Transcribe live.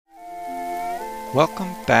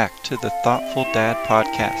Welcome back to the Thoughtful Dad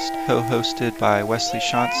podcast, co-hosted by Wesley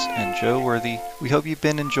Shantz and Joe Worthy. We hope you've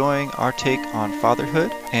been enjoying our take on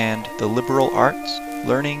fatherhood and the liberal arts,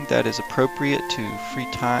 learning that is appropriate to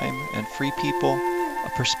free time and free people,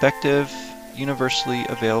 a perspective universally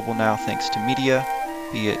available now thanks to media,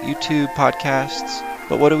 be it YouTube, podcasts.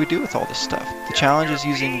 But what do we do with all this stuff? The challenge is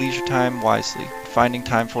using leisure time wisely, finding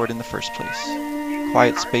time for it in the first place.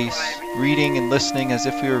 Quiet space, reading and listening as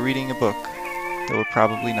if we were reading a book, though we're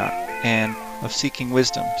probably not, and of seeking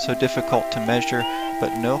wisdom, so difficult to measure,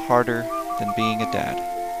 but no harder than being a dad.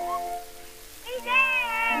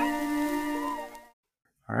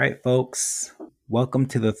 All right, folks, welcome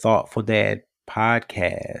to the Thoughtful Dad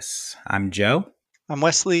podcast. I'm Joe. I'm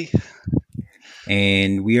Wesley.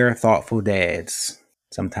 And we are thoughtful dads.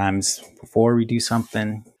 Sometimes before we do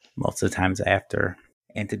something, most of the times after.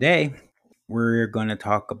 And today, we're going to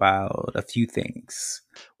talk about a few things.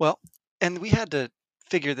 Well, and we had to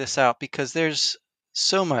figure this out because there's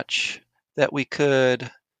so much that we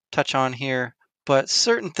could touch on here, but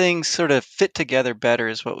certain things sort of fit together better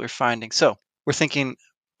is what we're finding. So we're thinking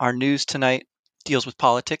our news tonight deals with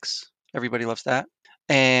politics. Everybody loves that.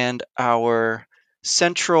 And our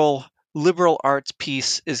central liberal arts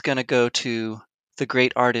piece is going to go to the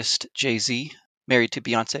great artist Jay-Z, married to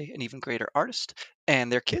Beyonce, an even greater artist,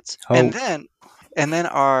 and their kids. And then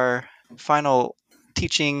our final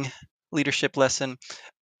teaching leadership lesson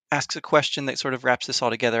asks a question that sort of wraps this all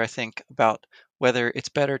together, I think, about whether it's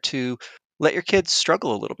better to let your kids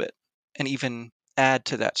struggle a little bit and even add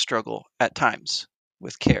to that struggle at times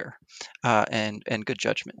with care and good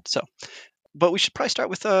judgment. But we should probably start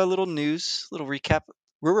with a little news, little recap.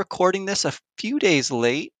 We're recording this a few days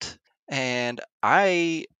late, and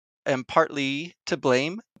I am partly to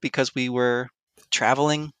blame because we were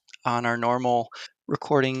traveling on our normal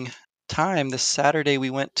recording time. This Saturday, we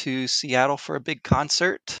went to Seattle for a big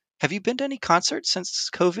concert. Have you been to any concerts since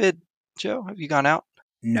COVID, Joe? Have you gone out?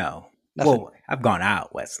 No. Nothing. Well, I've gone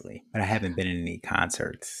out, Wesley, but I haven't been in any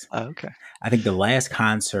concerts. Oh, okay. I think the last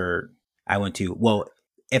concert I went to, well,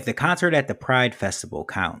 if the concert at the Pride Festival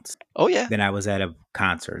counts, Oh, yeah. then I was at a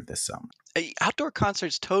concert this summer. Outdoor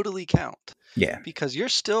concerts totally count. Yeah. Because you're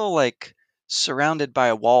still like surrounded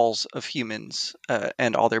by walls of humans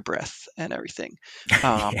and all their breath and everything.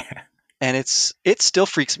 Yeah. And it still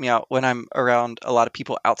freaks me out when I'm around a lot of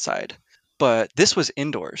people outside. But this was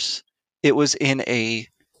indoors. It was in a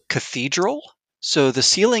cathedral. So the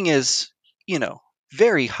ceiling is,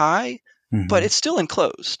 very high, but Mhm. it's still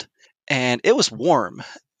enclosed. And it was warm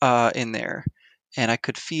in there. And I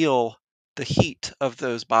could feel the heat of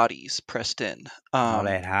those bodies pressed in. All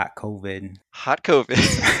that hot COVID. Hot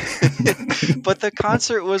COVID. But the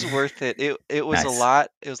concert was worth it. It was a Nice.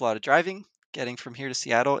 lot. It was a lot of driving. Getting from here to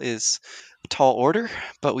Seattle is a tall order,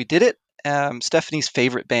 but we did it. Stephanie's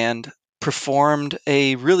favorite band performed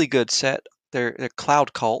a really good set. They're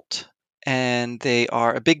Cloud Cult, and they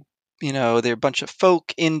are a big, they're a bunch of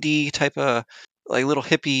folk indie type of like little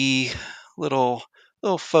hippie, little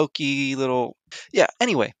folky, yeah.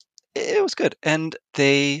 Anyway, it was good, and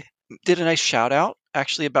they did a nice shout out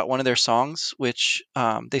actually about one of their songs, which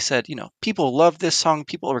they said, people love this song.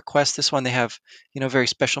 People request this one. They have, very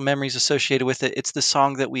special memories associated with it. It's the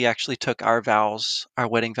song that we actually took our vows, our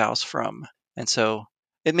wedding vows from. And so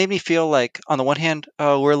it made me feel like, on the one hand,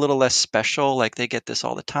 oh, we're a little less special. Like they get this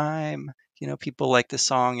all the time. People like this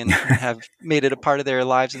song and have made it a part of their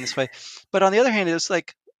lives in this way. But on the other hand, it was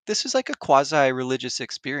like, this is like a quasi religious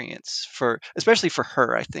experience especially for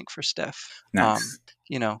her, I think, for Steph. Nice.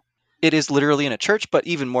 You know, it is literally in a church, but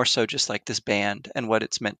even more so just like this band and what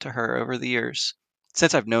it's meant to her over the years.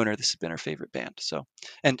 Since I've known her, this has been her favorite band. So,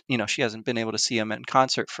 and she hasn't been able to see them in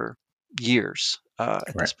concert for years at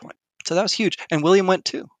Right. this point. So that was huge. And William went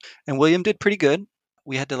too. And William did pretty good.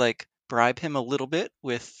 We had to like bribe him a little bit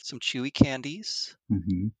with some chewy candies.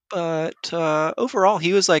 Mm-hmm. But overall,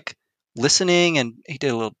 he was like listening and he did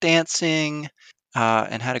a little dancing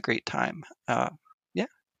and had a great time. Yeah,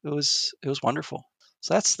 it was wonderful.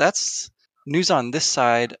 So that's news on this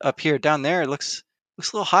side. Up here, down there, it looks a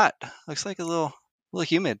little hot. Looks like a little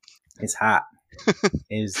humid. It's hot.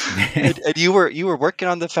 Is And you were working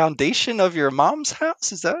on the foundation of your mom's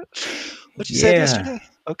house. Is that what you said Yeah. yesterday?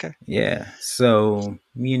 Okay. Yeah. So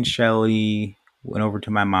me and Shelly went over to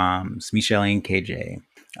my mom's, me, Shelly, and KJ,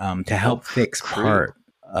 to help fix Crew. part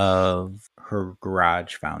of her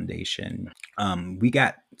garage foundation. We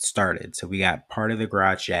got started. So we got part of the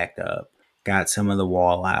garage jacked up, got some of the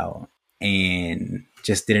wall out, and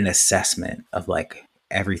just did an assessment of like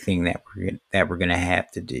everything that we're gonna have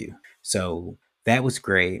to do. So that was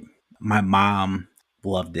great. My mom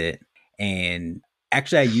loved it, and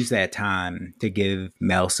actually, I used that time to give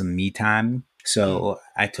Mel some me time. Mm, So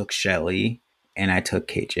I took Shelly and I took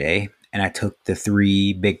KJ and I took the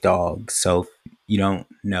three big dogs. So if you don't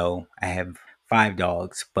know, I have five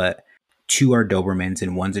dogs, but two are Dobermans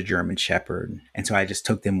and one's a German Shepherd. And so I just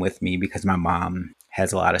took them with me because my mom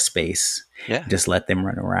has a lot of space. yeah. Just let them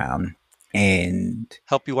run around. And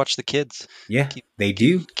Help you watch the kids. yeah, Keep they keep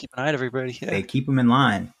do. keep an eye on everybody. They Yeah. keep them in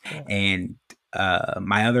line. Yeah. And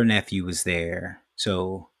my other nephew was there.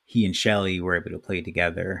 So he and Shelly were able to play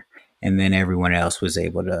together. And then everyone else was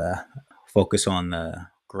able to focus on the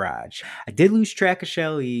garage. I did lose track of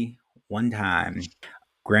Shelly one time.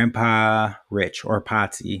 Grandpa Rich or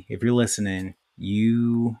Potsy, if you're listening,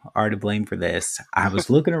 you are to blame for this. I was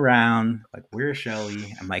looking around, like, where's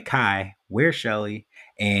Shelly? I'm like, hi, where's Shelly?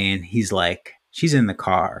 And he's like, she's in the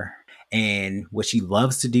car. And what she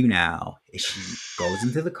loves to do now is she goes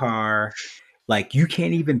into the car. Like, you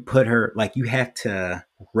can't even put her, like, you have to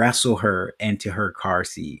wrestle her into her car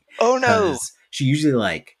seat Oh no! because she usually,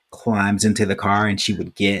 like, climbs into the car and she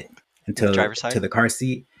would get In the into driver's to side. the car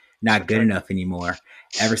seat. So Not good driver. enough anymore.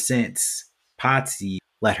 Ever since Potsy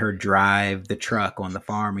let her drive the truck on the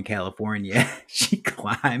farm in California, she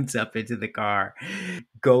climbs up into the car,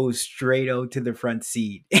 goes straight over to the front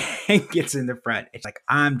seat, and gets in the front. It's like,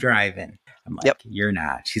 I'm driving. I'm Yep. like, you're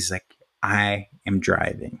not. She's like, I am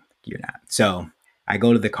driving. You're not. So I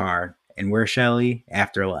go to the car, and where's Shelly?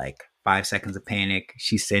 After like 5 seconds of panic,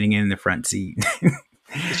 she's sitting in the front seat,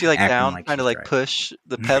 Is she like acting down, like trying to she's like driving. push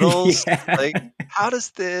the pedals? Like, Yeah. how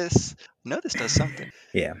does this? No, this does something.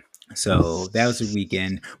 Yeah. So that was a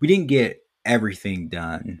weekend. We didn't get everything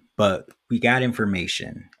done, but we got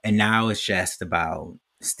information. And now it's just about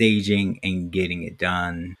staging and getting it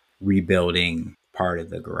done, rebuilding part of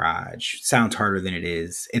the garage. Sounds harder than it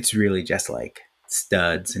is. It's really just like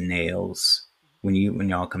studs and nails when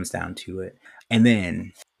it all comes down to it. And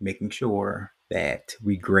then making sure that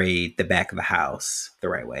we grade the back of the house the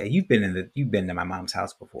right way. You've been to my mom's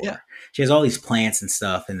house Yeah. before. She has all these plants and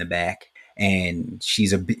stuff in the back, and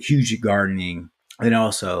she's huge at gardening. And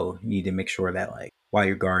also, you need to make sure that, like, while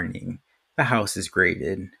you're gardening, the house is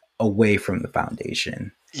graded away from the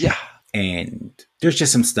foundation. Yeah. And there's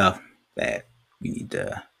just some stuff that we need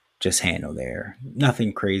to just handle there.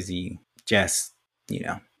 Nothing crazy, just, you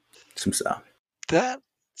know, some stuff. That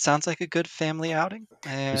sounds like a good family outing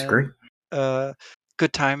It was great. and a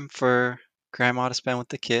good time for grandma to spend with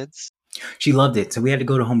the kids. She loved it. So we had to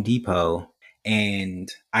go to Home Depot, and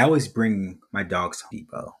I always bring my dogs to Home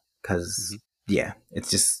Depot because, Mhm. yeah, it's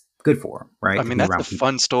just good for them, I right? To mean, be that's a around people.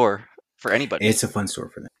 fun store for anybody. It's a fun store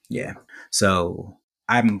for them. Yeah. So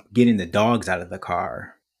I'm getting the dogs out of the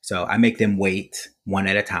car. So I make them wait one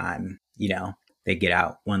at a time. You know, they get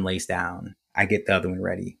out, one lays down. I get the other one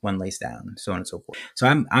ready, one lays down, so on and so forth. So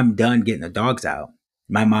I'm done getting the dogs out.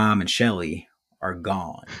 My mom and Shelly are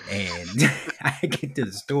gone. And I get to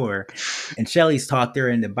the store and Shelly's talked her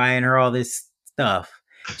into buying her all this stuff.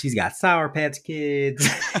 She's got Sour Patch Kids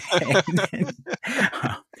and then,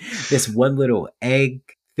 this one little egg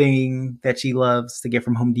thing that she loves to get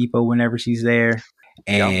from Home Depot whenever she's there.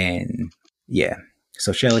 Yum. And yeah,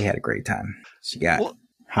 so Shelly had a great time. She got Well,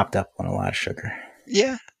 hopped up on a lot of sugar.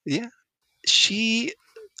 yeah, yeah. She,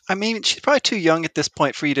 I mean, she's probably too young at this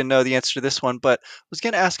point for you to know the answer to this one, but I was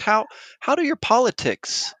going to ask how do your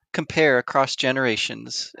politics compare across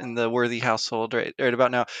generations in the Worthy household right about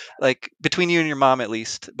now? Like between you and your mom at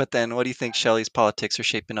least, but then what do you think Shelley's politics are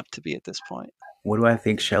shaping up to be at this point? What do I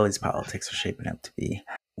think Shelly's politics are shaping up to be?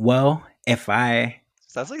 Well, if I,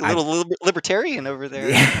 Sounds like a I, little libertarian over there.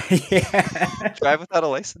 yeah, Drive without a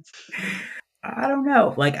license. I don't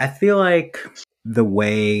know. Like, I feel like the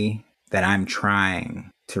way that I'm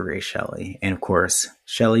trying to raise Shelly, and of course,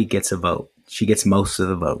 Shelly gets a vote. She gets most of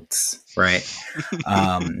the votes, right?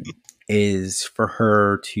 Um, is for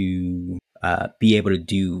her to be able to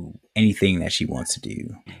do anything that she wants to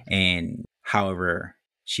do and however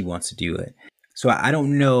she wants to do it. So I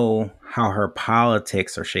don't know how her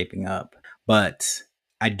politics are shaping up, but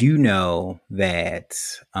I do know that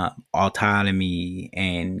autonomy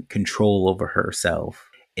and control over herself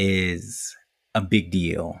is a big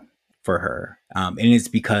deal for her. And it's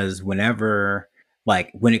because whenever,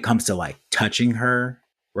 like, when it comes to like touching her,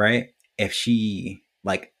 right? If she,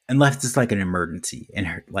 like, unless it's like an emergency and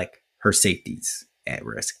her safety's at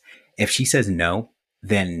risk, if she says no,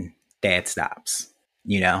 then dad stops,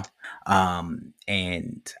 you know?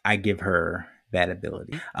 And I give her that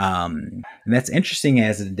ability. And that's interesting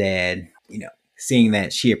as a dad, you know, seeing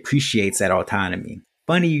that she appreciates that autonomy.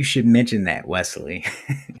 Funny you should mention that, Wesley,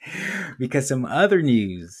 because some other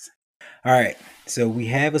news. All right, so we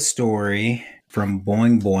have a story from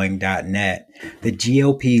boingboing.net, the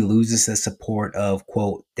GOP loses the support of,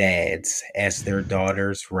 quote, dads as their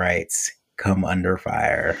daughters' rights come under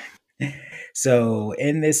fire. So,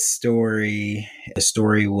 in this story, the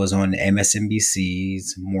story was on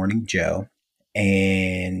MSNBC's Morning Joe,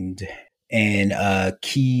 and a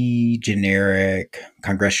key generic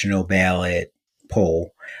congressional ballot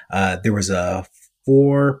poll, there was a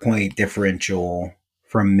 4 point differential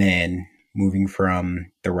from men moving from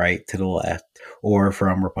the right to the left or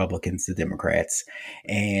from Republicans to Democrats.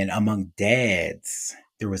 And among dads,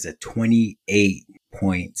 there was a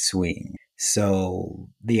 28-point swing. So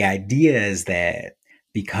the idea is that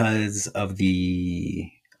because of the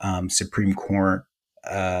Supreme Court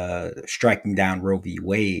striking down Roe v.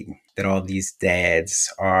 Wade, that all these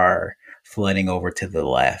dads are flooding over to the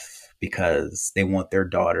left because they want their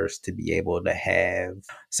daughters to be able to have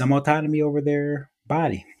some autonomy over their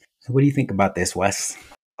body. So, what do you think about this, Wes?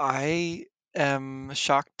 I am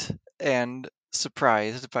shocked and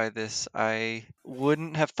surprised by this. I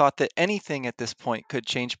wouldn't have thought that anything at this point could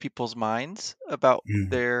change people's minds about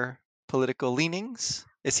Mm, their political leanings.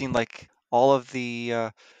 It seemed like all of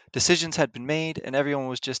the decisions had been made and everyone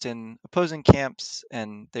was just in opposing camps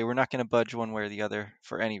and they were not going to budge one way or the other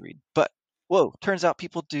for any reason. But whoa, turns out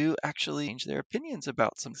people do actually change their opinions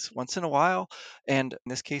about some once in a while. And in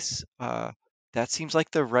this case, that seems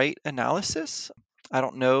like the right analysis. I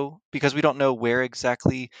don't know because we don't know where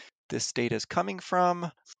exactly this data is coming from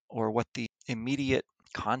or what the immediate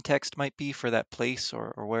context might be for that place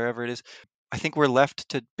or wherever it is. I think we're left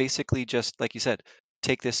to basically just, like you said,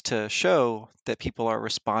 take this to show that people are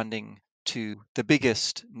responding to the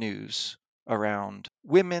biggest news around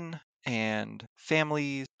women and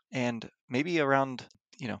families and maybe around,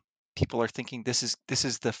 you know, people are thinking this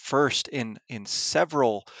is the first in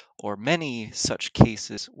several or many such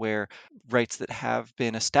cases where rights that have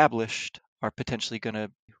been established are potentially going to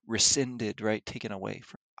be rescinded, right? Taken away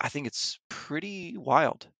from. I think it's pretty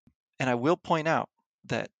wild. And I will point out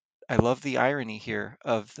that I love the irony here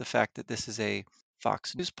of the fact that this is a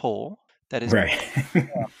Fox News poll that is right.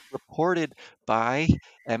 reported by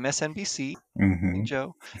MSNBC, hmm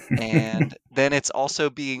Joe, and then it's also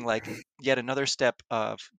being like yet another step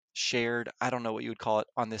of shared, I don't know what you would call it,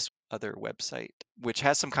 on this other website, which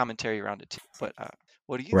has some commentary around it too. But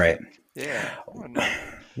what do you Right. think? Yeah, I want to know.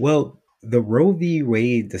 Well, the Roe v.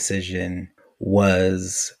 Wade decision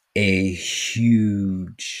was a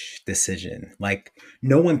huge decision. Like,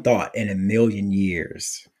 no one thought in a million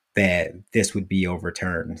years that this would be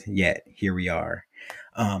overturned, yet here we are.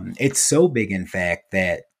 It's so big, in fact,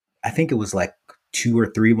 that I think it was like 2 or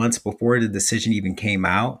 3 months before the decision even came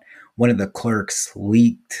out, one of the clerks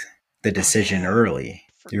leaked the Oh decision yeah, early.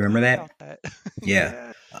 Do you remember forgot that? about that. Yeah.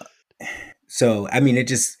 Yeah. Uh, So, I mean, it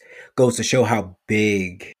just goes to show how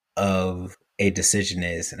big of a decision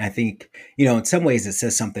is. And I think, in some ways it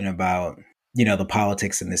says something about, the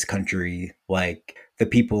politics in this country. Like, the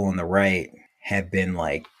people on the right have been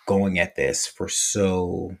like going at this for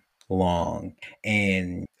so long.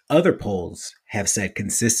 And other polls have said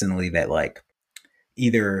consistently that like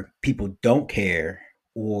either people don't care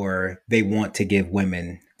or they want to give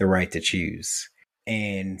women the right to choose.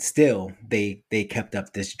 And still they kept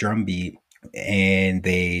up this drumbeat and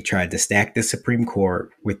they tried to stack the Supreme Court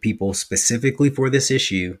with people specifically for this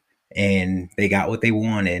issue, and they got what they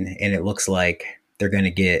wanted, and it looks like they're going to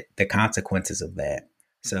get the consequences of that.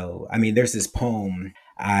 So, I mean, there's this poem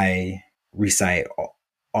I recite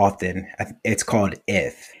often. It's called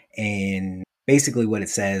If, and basically what it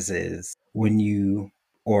says is when you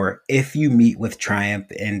or if you meet with triumph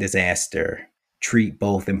and disaster, treat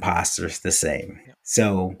both imposters the same. Yep.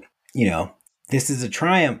 So, you know, this is a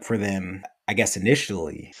triumph for them, I guess,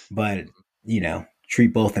 initially, but,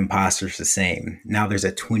 treat both imposters the same. Now there's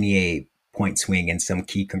a 28-point swing in some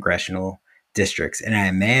key congressional districts. And I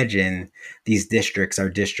imagine these districts are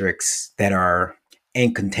districts that are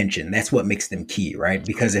in contention. That's what makes them key, right?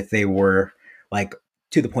 Because if they were like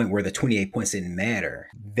to the point where the 28 points didn't matter,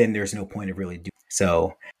 then there's no point of really doing.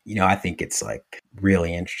 So, I think it's like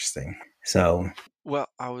really interesting. So, Well,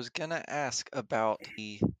 I was gonna ask about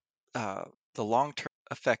the long-term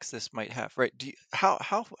effects this might have, right?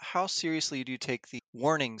 How seriously do you take the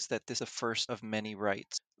warnings that this is the first of many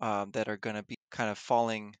rights that are going to be kind of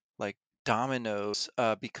falling like dominoes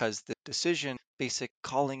because the decision, basic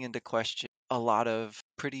calling into question a lot of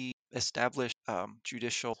pretty established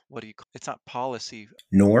judicial, what do you call it's not policy,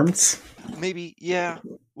 norms? maybe, yeah.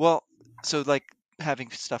 Well, so like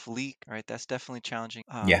having stuff leak, right? That's definitely challenging.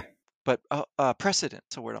 Yeah. But precedent,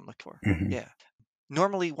 that's a word I'm looking for. hmm Yeah.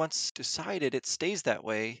 Normally, once decided, it stays that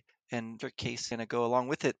way, and their case gonna go along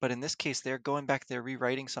with it. But in this case, they're going back, they're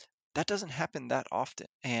rewriting something. that doesn't happen that often.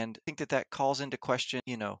 And I think that that calls into question,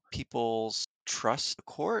 people's trust the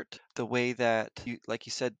court, the way that you, like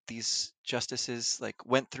you said, these justices like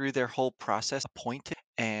went through their whole process, appointed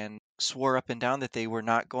and swore up and down that they were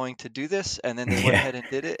not going to do this, and then they went Yeah. ahead and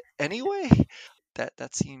did it anyway.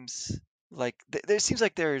 That seems like there seems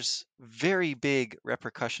like there's very big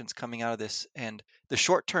repercussions coming out of this, and the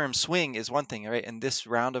short-term swing is one thing, right? And this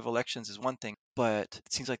round of elections is one thing, but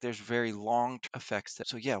it seems like there's very long effects.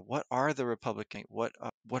 So yeah, what are the Republican? What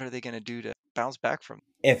are they going to do to bounce back from?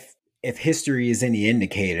 If if history is any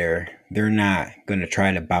indicator, they're not going to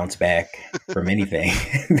try to bounce back from anything.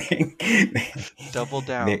 Double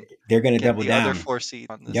they're, down, they're going to get double the other down. four seats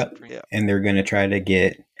on the Yep. Supreme. Yeah. And they're going to try to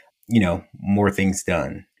get, more things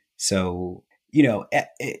done. So,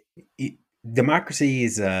 democracy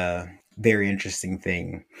is a very interesting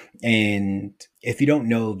thing. And if you don't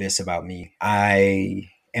know this about me, I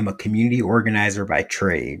am a community organizer by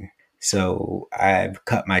trade. So I've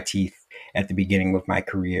cut my teeth at the beginning of my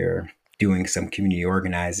career doing some community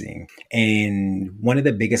organizing. And one of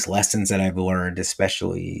the biggest lessons that I've learned,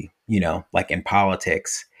 especially, like in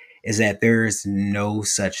politics, is that there's no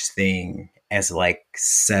such thing as like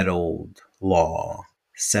settled law,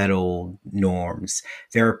 settled norms.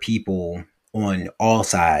 There are people on all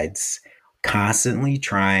sides constantly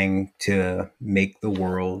trying to make the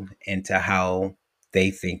world into how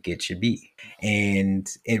they think it should be. And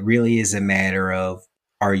it really is a matter of,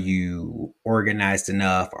 are you organized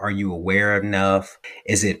enough? Are you aware enough?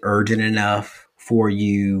 Is it urgent enough for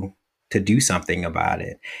you to do something about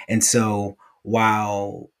it? And so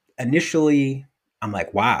while initially I'm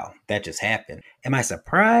like, wow, that just happened. Am I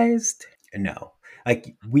surprised? No.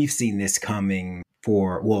 Like we've seen this coming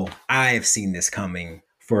well, I have seen this coming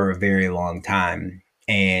for a very long time.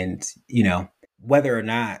 And, whether or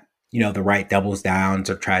not, the right doubles down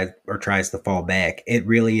or tries to fall back, it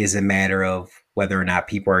really is a matter of whether or not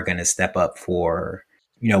people are going to step up for,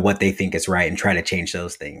 what they think is right and try to change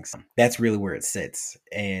those things. That's really where it sits.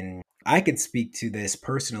 And I can speak to this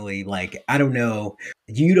personally. Like, I don't know,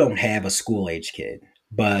 you don't have a school age kid,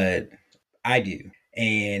 but I do.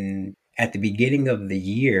 And at the beginning of the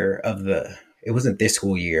year it wasn't this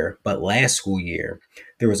school year, but last school year,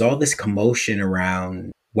 there was all this commotion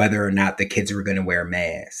around whether or not the kids were going to wear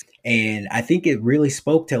masks. And I think it really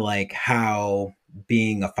spoke to like how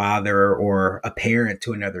being a father or a parent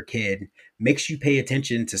to another kid makes you pay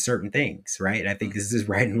attention to certain things, right? And I think this is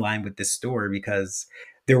right in line with this story because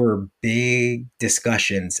there were big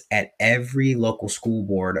discussions at every local school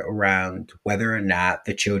board around whether or not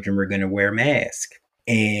the children were going to wear masks.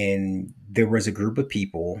 And there was a group of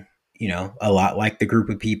people, a lot like the group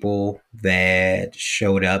of people that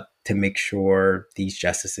showed up to make sure these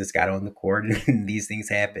justices got on the court and these things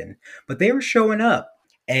happened. But they were showing up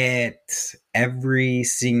at every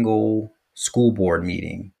single school board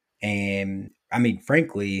meeting. And I mean,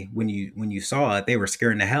 frankly, when you saw it, they were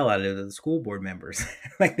scaring the hell out of the school board members.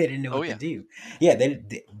 Like they didn't know Oh what to yeah. do. Yeah,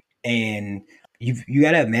 and you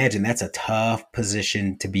got to imagine that's a tough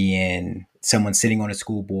position to be in. Someone sitting on a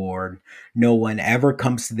school board, no one ever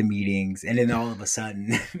comes to the meetings, and then all of a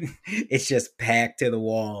sudden, it's just packed to the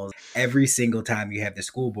walls every single time you have the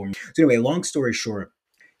school board. So anyway, long story short,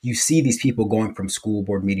 you see these people going from school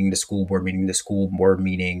board meeting to school board meeting to school board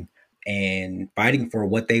meeting and fighting for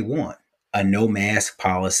what they want, a no mask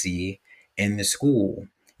policy in the school.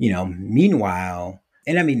 Meanwhile,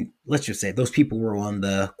 and I mean, let's just say those people were on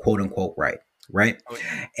the quote unquote right? Oh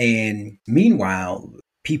yeah. And meanwhile,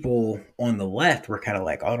 people on the left were kind of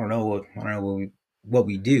like, I don't know what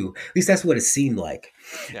we do. At least that's what it seemed like.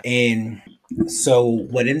 Yeah. And so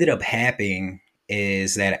what ended up happening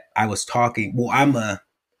is that I was talking. Well, I'm a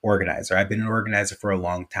organizer. I've been an organizer for a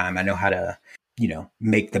long time. I know how to,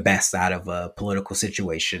 make the best out of a political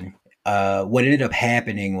situation. What ended up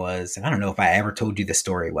happening was, and I don't know if I ever told you the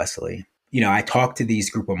story, Wesley. I talked to these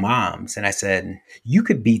group of moms and I said, you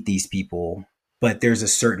could beat these people, but there's a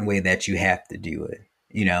certain way that you have to do it.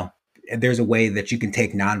 There's a way that you can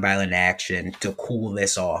take nonviolent action to cool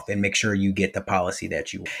this off and make sure you get the policy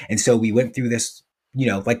that you want. And so we went through this,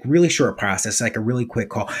 like really short process, like a really quick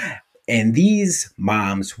call. And these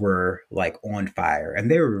moms were like on fire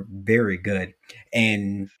and they were very good.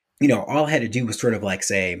 And, all I had to do was sort of like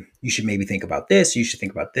say, you should maybe think about this, you should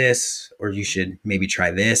think about this, or you should maybe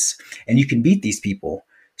try this, and you can beat these people.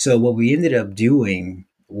 So what we ended up doing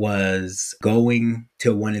was going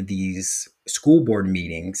to one of these school board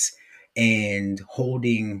meetings and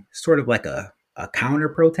holding sort of like a counter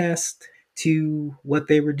protest to what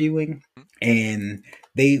they were doing. And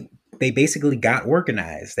they basically got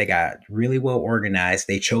organized. They got really well organized.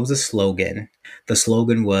 They chose a slogan. The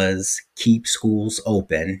slogan was keep schools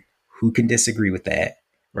open, Who can disagree with that?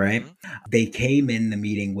 Right? Hmm. They came in the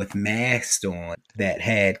meeting with masks on that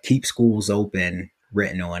had keep schools open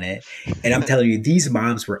written on it. And I'm telling you, these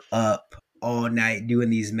moms were up all night doing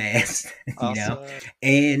these masks, you know? Awesome.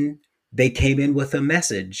 And they came in with a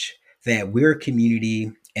message that we're a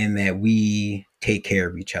community and that we take care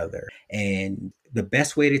of each other. And the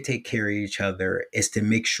best way to take care of each other is to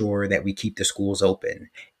make sure that we keep the schools open.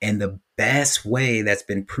 And the best way that's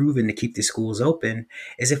been proven to keep the schools open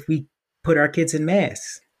is if we put our kids in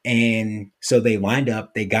masks. And so they lined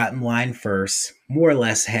up, they got in line first, more or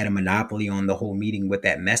less had a monopoly on the whole meeting with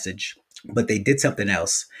that message. But they did something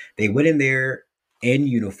else. They went in there in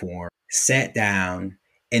uniform, sat down,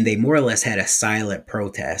 and they more or less had a silent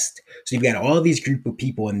protest. So you've got all these group of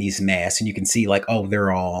people in these masks, and you can see like, oh,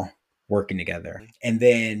 they're all working together. And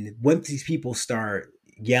then once these people start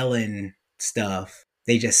yelling stuff,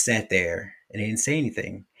 they just sat there and they didn't say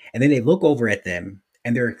anything. And then they look over at them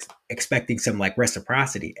and they're expecting some like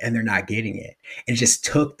reciprocity and they're not getting it. And it just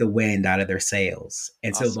took the wind out of their sails.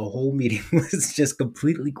 And so Awesome. the whole meeting was just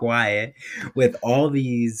completely quiet with all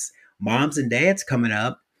these moms and dads coming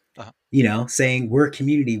up, Uh-huh. saying we're a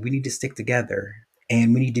community, we need to stick together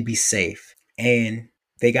and we need to be safe. And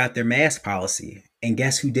they got their mask policy. And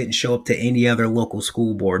guess who didn't show up to any other local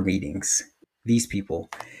school board meetings? These people.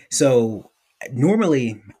 So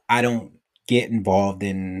normally I don't get involved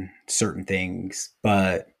in certain things,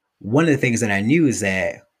 but one of the things that I knew is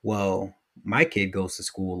that, well, my kid goes to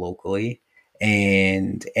school locally.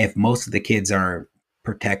 And if most of the kids aren't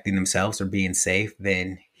protecting themselves or being safe,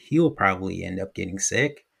 then he'll probably end up getting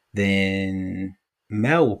sick. Then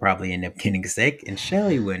Mel will probably end up getting sick, and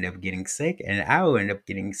Shelly will end up getting sick, and I will end up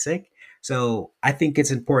getting sick. So I think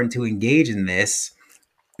it's important to engage in this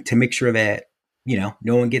to make sure that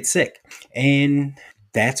no one gets sick, and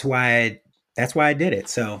that's why I did it.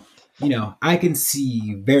 So I can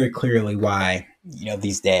see very clearly why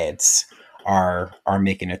these dads are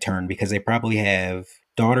making a turn, because they probably have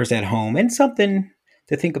daughters at home. And something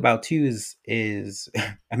to think about too is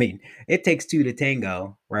I mean, it takes two to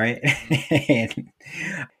tango, right? Hmm. And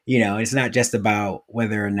it's not just about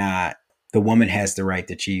whether or not the woman has the right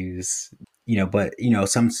to choose, but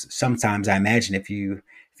sometimes I imagine if you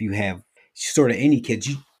have sort of any kids,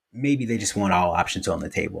 maybe they just want all options on the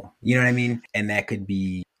table. You know what I mean? And that could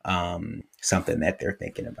be something that they're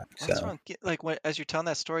thinking about. Well, that's So like as you're telling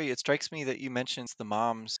that story, it strikes me that you mentioned the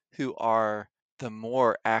moms who are the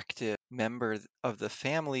more active member of the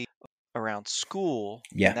family around school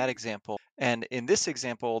in yeah, that example. And in this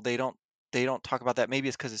example, they don't talk about that. Maybe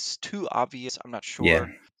it's because it's too obvious. I'm not yeah,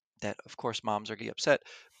 sure that of course moms are getting upset,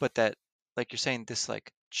 but that like you're saying, this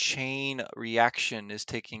like chain reaction is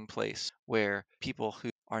taking place where people who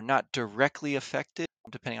are not directly affected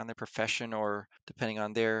depending on their profession or depending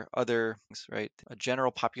on their other things, right? A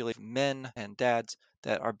general population of men and dads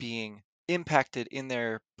that are being impacted in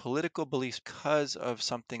their political beliefs because of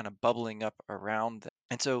something kind of bubbling up around them.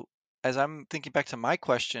 And so as I'm thinking back to my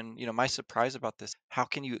question, my surprise about this, how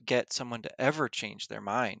can you get someone to ever change their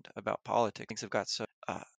mind about politics? Things have got so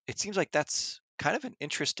it seems like that's kind of an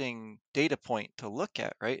interesting data point to look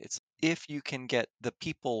at, right? It's if you can get the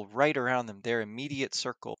people right around them, their immediate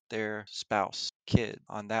circle, their spouse, kid,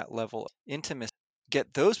 on that level of intimacy,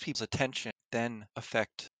 get those people's attention, then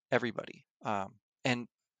affect everybody. And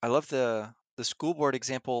I love the school board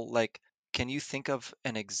example. Like, can you think of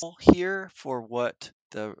an example here for what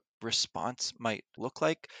the response might look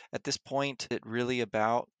like at this point? Is it really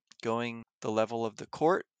about going the level of the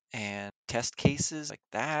court and test cases like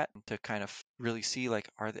that to kind of really see like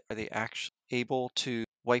are they actually able to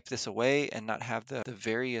wipe this away and not have the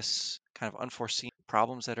various kind of unforeseen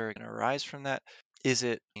problems that are going to arise from that? Is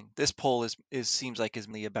it, I mean, this poll is seems like is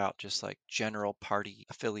mainly about just like general party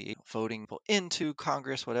affiliate voting people into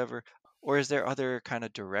Congress, whatever, or is there other kind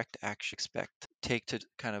of direct action expect take to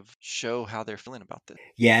kind of show how they're feeling about this?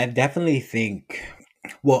 yeah. I definitely think.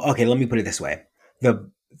 Well, okay. Let me put it this way: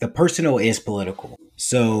 the personal is political.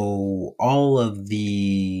 So all of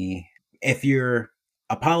the if you're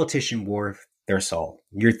a politician worth their salt,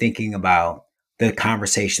 you're thinking about the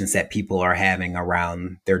conversations that people are having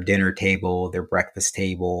around their dinner table, their breakfast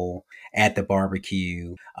table, at the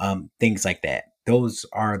barbecue, things like that. Those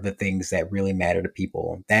are the things that really matter to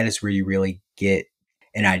people. That is where you really get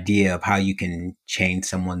an idea of how you can change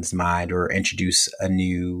someone's mind or introduce a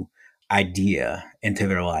new idea into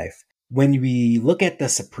their life. When we look at the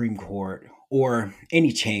Supreme Court or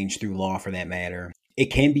any change through law for that matter, it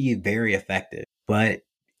can be very effective, but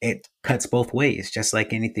it cuts both ways, just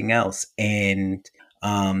like anything else. And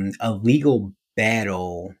a legal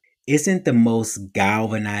battle isn't the most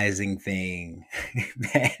galvanizing thing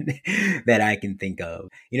that I can think of.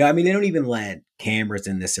 I mean, they don't even let cameras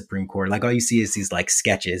in the Supreme Court. Like all you see is these like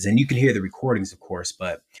sketches, and you can hear the recordings, of course,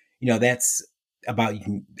 but that's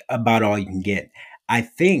about all you can get. I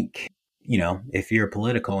think if you're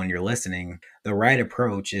political and you're listening, the right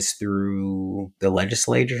approach is through the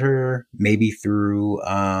legislature, maybe through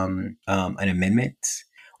an amendment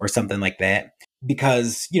or something like that,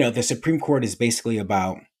 because the Supreme Court is basically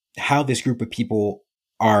about how this group of people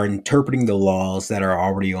are interpreting the laws that are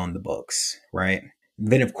already on the books, right?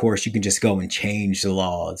 Then, of course, you can just go and change the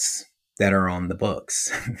laws that are on the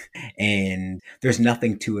books. And there's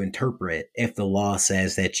nothing to interpret if the law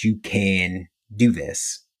says that you can do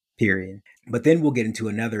this, period. But then we'll get into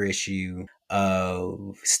another issue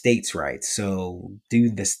of states' rights. So,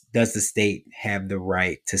 does the state have the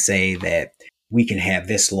right to say that we can have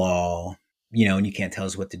this law, and you can't tell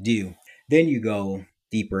us what to do? Then you go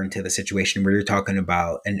deeper into the situation where you're talking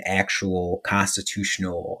about an actual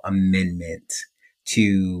constitutional amendment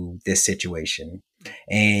to this situation.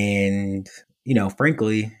 And,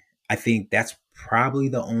 frankly, I think that's probably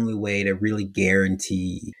the only way to really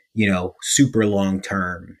guarantee, super long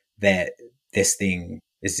term that this thing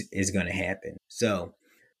is going to happen. So,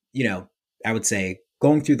 I would say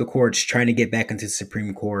going through the courts, trying to get back into the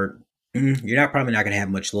Supreme Court, you're probably not going to have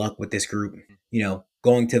much luck with this group.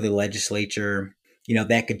 Going to the legislature,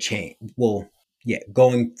 that could change. Well, yeah,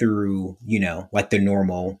 going through, like the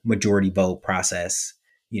normal majority vote process,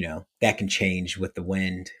 that can change with the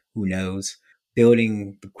wind. Who knows?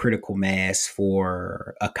 Building the critical mass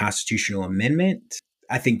for a constitutional amendment,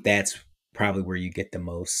 I think that's probably where you get the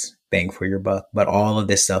most bang for your buck. But all of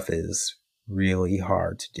this stuff is really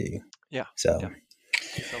hard to do. Yeah, So, yeah,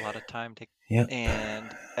 takes a lot of time to, yep. and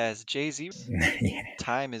as Jay-Z, Yeah,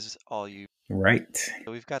 time is all you. right.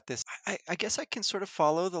 So we've got this. I guess I can sort of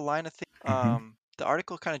follow the line of things. Hmm. The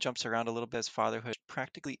article kind of jumps around a little bit as fatherhood.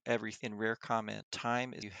 Practically everything in rare comment.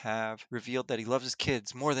 Time is you have revealed that he loves his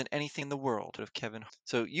kids more than anything in the world. Of Kevin.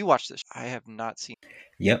 So you watch this. I have not seen.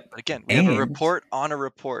 Yep. But again, we have a And report on a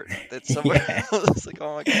report that's somewhere yeah, else. Like,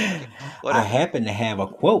 oh my god. Okay. I Whatever. happen to have a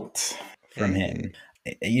quote from Hey. him.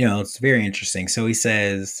 It's very interesting. So he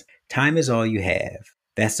says, "Time is all you have.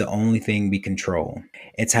 That's the only thing we control.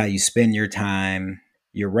 It's how you spend your time.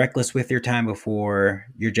 You're reckless with your time before,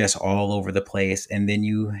 you're just all over the place. And then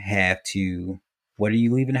you have to, what are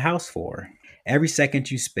you leaving the house for? Every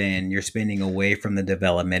second you spend, you're spending away from the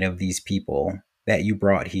development of these people that you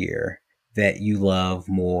brought here, that you love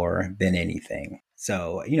more than anything."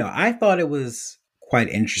 So, I thought it was quite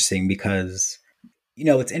interesting because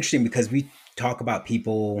it's interesting because we talk about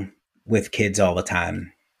people with kids all the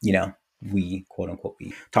time. We quote unquote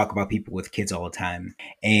we talk about people with kids all the time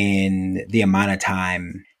and the amount of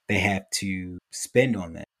time they have to spend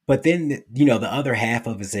on them. But then the other half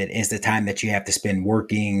of it is the time that you have to spend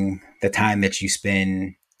working, the time that you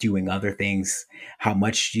spend doing other things, how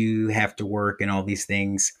much you have to work and all these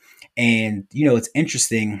things. And it's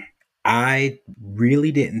interesting. I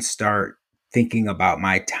really didn't start thinking about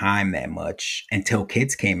my time that much until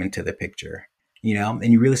kids came into the picture, and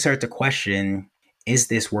you really start to question, is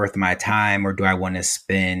this worth my time, or do I want to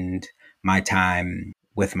spend my time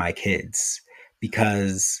with my kids?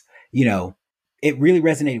 Because, it really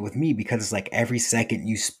resonated with me because it's like every second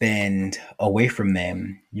you spend away from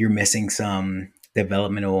them, you're missing some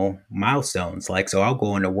developmental milestones. Like, so I'll go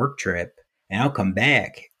on a work trip and I'll come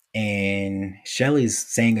back and Shelly's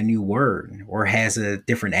saying a new word or has a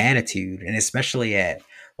different attitude. And especially at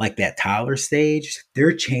like that toddler stage,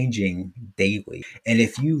 they're changing daily. And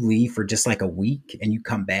if you leave for just like a week and you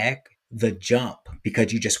come back, the jump,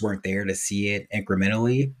 because you just weren't there to see it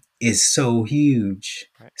incrementally, is so huge.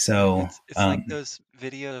 Right. Right. So, It's like those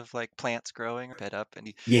video of like plants growing bed up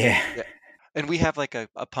and yeah. yeah. And we have like a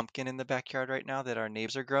pumpkin in the backyard right now that our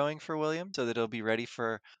neighbors are growing for William so that it'll be ready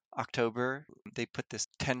for October. They put this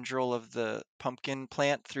tendril of the pumpkin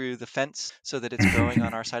plant through the fence so that it's growing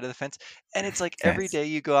on our side of the fence. And it's like every Nice. day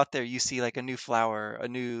you go out there, you see like a new flower, a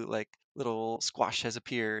new like little squash has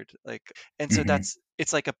appeared. Like, and so Hmm.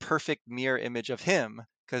 it's like a perfect mirror image of him.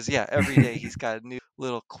 Cause yeah, every day he's got new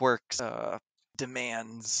little quirks,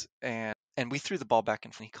 demands, and we threw the ball back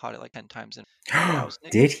and he caught it like 10 times and that was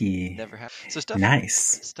Nick. Did he? Never happened. So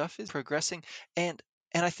Nice. stuff is progressing, and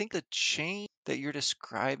I think the change that you're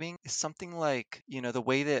describing is something like, the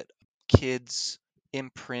way that kids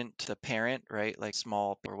imprint the parent, right? Like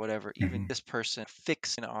small or whatever, even Hmm. this person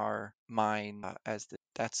fix in our mind as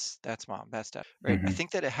that's mom, that's dad, right? I Hmm.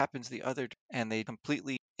 think that it happens the other and they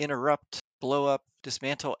completely interrupt, blow up,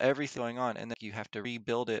 dismantle everything going on, and then you have to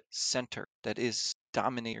rebuild it center that is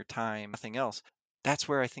dominate your time, nothing else. that's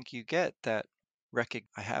where I think you get that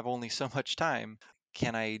I have only so much time.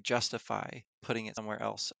 Can I justify putting it somewhere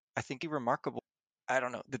else? I think it's remarkable. I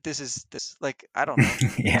don't know that this is this like I don't know.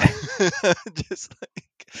 Yeah. Just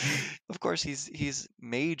like, of course he's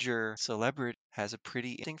major celebrity, has a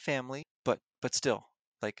pretty interesting family, but still,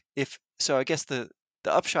 like if so, I guess the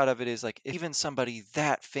upshot of it is like if even somebody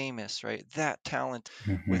that famous, right, that talent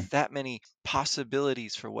Hmm. with that many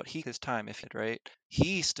possibilities for what he his time, if it right,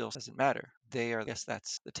 he still doesn't matter. They are. I guess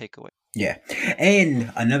that's the takeaway. Yeah.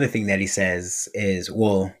 And another thing that he says is,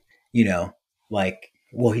 well, you know, like,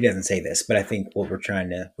 well, he doesn't say this, but I think what we're trying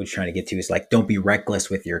to get to is like, don't be reckless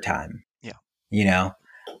with your time, Yeah. you know,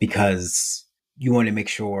 because you want to make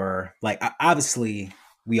sure, like, obviously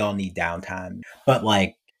we all need downtime, but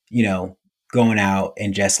like, you know, going out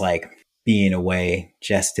and just like being away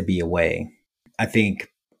just to be away. I think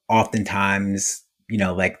oftentimes,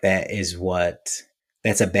 like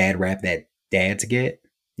that's a bad rap that dads get,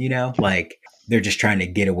 like they're just trying to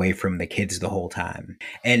get away from the kids the whole time.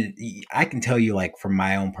 And I can tell you, like, from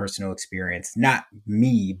my own personal experience, not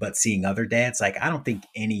me, but seeing other dads, like, I don't think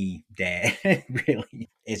any dad really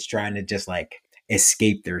is trying to just like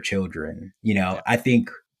escape their children. Yeah. I think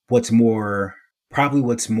what's more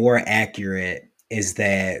accurate is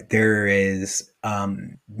that there is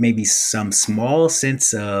maybe some small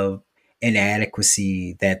sense of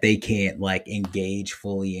inadequacy that they can't like engage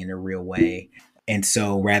fully in a real way. And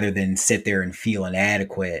so rather than sit there and feel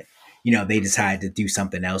inadequate, they decide to do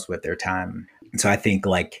something else with their time. And so I think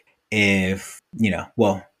like if,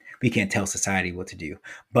 well, we can't tell society what to do,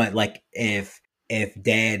 but like if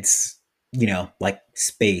dad's, like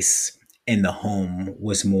space in the home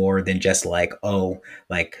was more than just like, oh,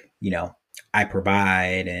 like, I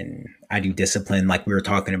provide and I do discipline, like we were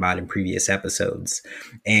talking about in previous episodes.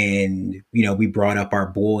 And, we brought up our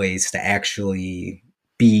boys to actually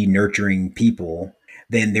be nurturing people,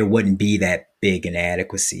 then there wouldn't be that big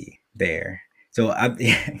inadequacy there. So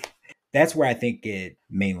that's where I think it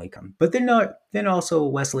mainly comes. But then also,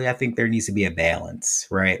 Wesley, I think there needs to be a balance,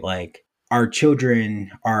 right? Like our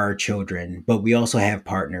children are our children, but we also have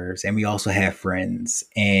partners and we also have friends,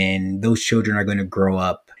 and those children are going to grow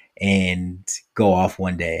up and go off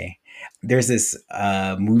one day. There's this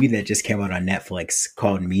movie that just came out on Netflix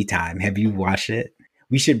called Me Time. Have you watched it?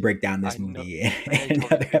 We should break down I this know. movie I know you in told me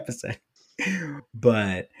another to. episode.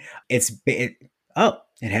 But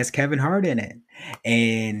it has Kevin Hart in it.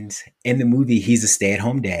 And in the movie, he's a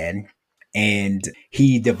stay-at-home dad, and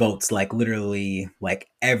he devotes like literally like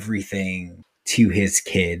everything to his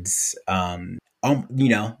kids.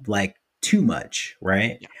 Like too much,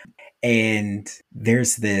 right? Yeah. And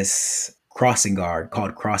there's this crossing guard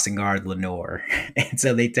called Crossing Guard Lenore. And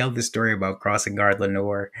so they tell the story about Crossing Guard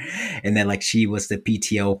Lenore, and then like she was the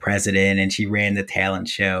PTO president and she ran the talent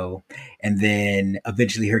show. And then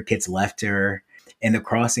eventually her kids left her, and the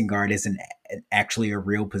crossing guard isn't actually a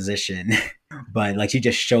real position, but like she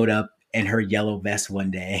just showed up in her yellow vest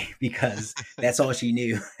one day because that's all she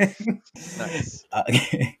knew. Nice. uh,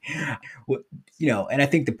 and I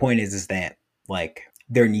think the point is that like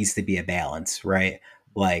there needs to be a balance, right?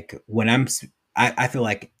 Like I feel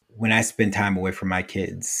like when I spend time away from my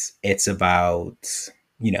kids, it's about,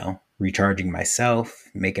 recharging myself,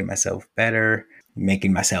 making myself better,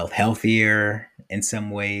 making myself healthier in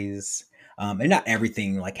some ways. And not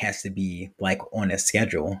everything like has to be like on a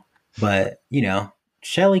schedule, but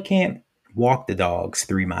Shelly can't walk the dogs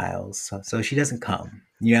 3 miles, so she doesn't come,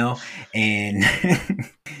 and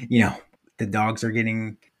you know, the dogs are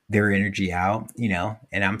getting their energy out, and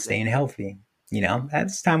I'm Yeah. staying healthy.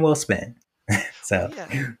 That's time well spent. Well, So,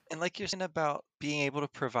 yeah. And like you're saying about being able to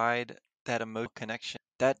provide that emotional connection,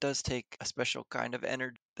 that does take a special kind of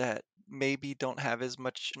energy that maybe don't have as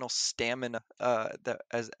much stamina that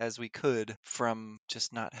as we could from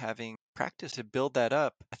just not having practice to build that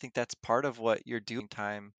up. I think that's part of what you're doing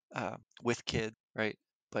time with kids, right?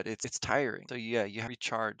 But it's tiring. So yeah, you have to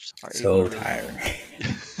recharge, are able to so really tired.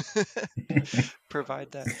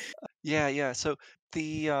 provide that. Yeah, yeah. So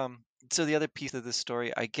the other piece of the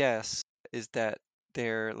story, I guess, is that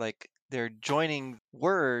they're joining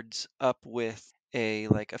words up with a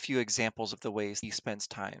few examples of the ways he spends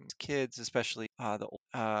time with kids, especially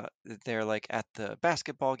they're like at the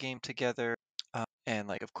basketball game together, and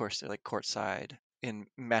like of course they're like courtside in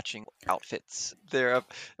matching outfits. They're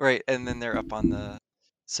up right, and then they're up on the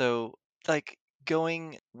so like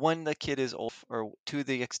going when the kid is old or to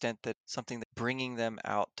the extent that something that bringing them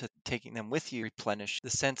out to taking them with you replenish the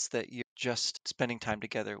sense that you're just spending time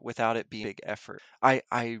together without it being a big effort.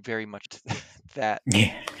 I very much that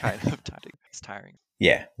Yeah. kind of time. It's tiring.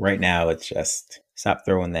 Yeah. Right now, it's just stop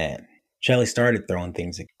throwing that. Shelly started throwing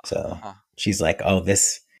things, so Uh-huh. she's like, "Oh,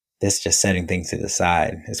 this just setting things to the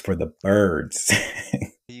side is for the birds."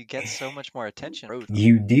 You get so much more attention.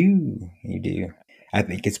 You do. I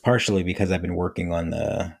think it's partially because I've been working on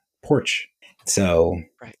the porch, so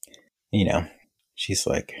Right. you know, she's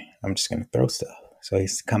like, "I'm just gonna throw stuff," so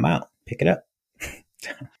he's to come out, pick it up.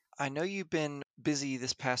 I know you've been busy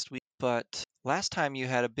this past week, but last time you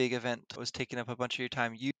had a big event that was taking up a bunch of your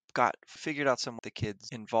time, you got figured out some of the kids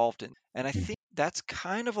involved in. And I think that's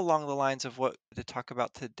kind of along the lines of what to talk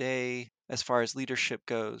about today as far as leadership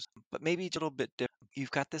goes, but maybe a little bit different.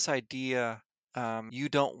 You've got this idea you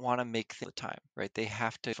don't want to make things all the time, right? They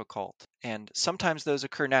have to be difficult. And sometimes those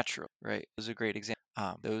occur naturally, right? Those are a great example.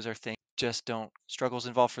 Those are things just don't struggles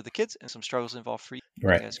involved for the kids and some struggles involved for you. You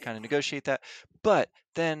Right. guys kind of negotiate that. But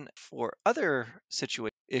then for other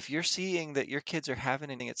situations, if you're seeing that your kids are having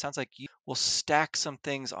anything, it sounds like you will stack some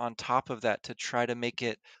things on top of that to try to make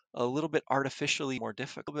it a little bit artificially more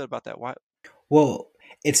difficult. A bit about that. Why? Well,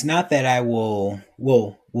 it's not that I will.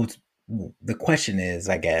 Well, the question is,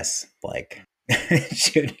 I guess, like,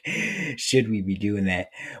 should should we be doing that?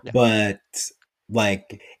 Yeah. But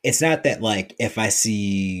like, it's not that like if I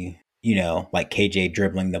see like KJ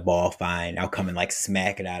dribbling the ball fine, I'll come and like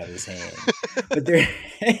smack it out of his hand. But there,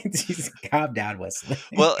 just calm down, Wesley.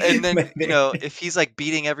 Well, and then, But there, if he's like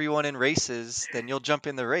beating everyone in races, then you'll jump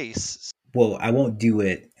in the race. well, I won't do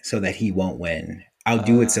it so that he won't win. I'll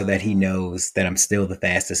do it so that he Uh, knows that I'm still the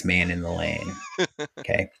fastest man in the land.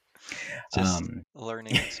 Okay. just Um, a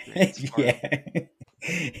learning experience for him.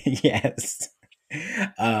 yeah. Yes.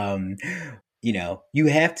 Um, you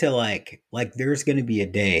have to like there's going to be a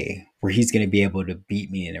day where he's going to be able to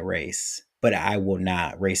beat me in a race, but I will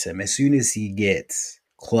not race him. As soon as he gets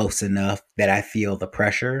close enough that I feel the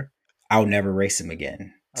pressure, I'll never race him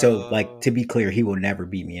again. So, like, to Oh, be clear, he will never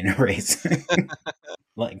beat me in a race.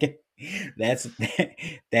 Like, that's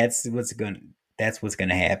that's what's gonna that's what's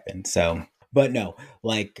gonna happen. So, but no,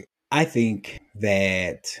 like, I think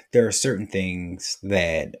that there are certain things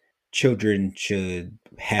that children should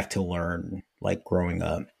have to learn, like growing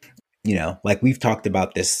up. Like we've talked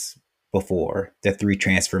about this before, the three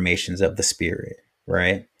transformations of the spirit,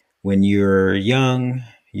 right? When you're young,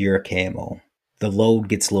 you're a camel. The load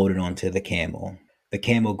gets loaded onto the camel. The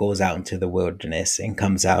camel goes out into the wilderness and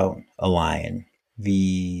comes out a lion.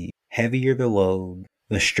 The heavier the load,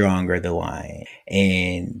 the stronger the lion.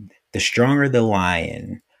 And the stronger the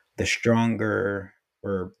lion, the stronger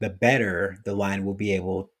or the better the lion will be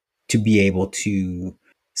able to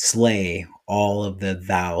slay all of the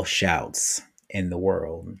thou shouts in the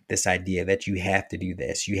world. This idea that you have to do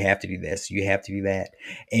this, you have to do this, you have to do that.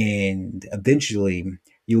 And eventually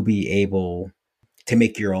you'll be able to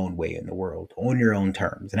make your own way in the world on your own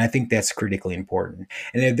terms. And I think that's critically important.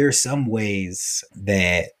 And there's some ways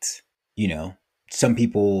that, you know, some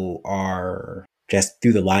people are just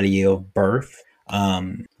through the lottery of birth,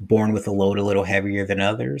 born with a load a little heavier than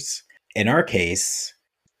others. In our case,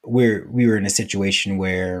 we were in a situation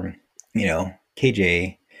where,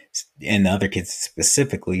 KJ and the other kids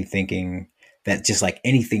specifically thinking that just like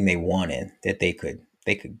anything they wanted that they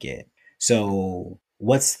could get. So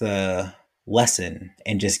what's the lesson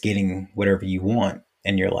in just getting whatever you want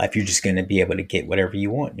in your life? You're just going to be able to get whatever you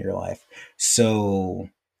want in your life. So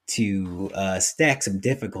to stack some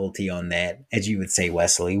difficulty on that, as you would say,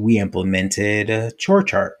 Wesley, we implemented a chore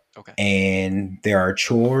chart. okay. And there are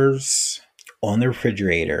chores on the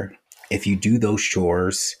refrigerator. If you do those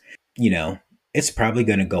chores, it's probably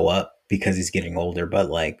going to go up because he's getting older. But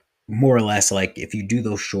like more or less, like if you do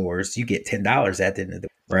those chores, you get $10 at the end of the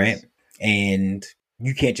right. Nice. And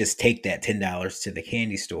you can't just take that $10 to the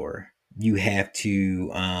candy store. You have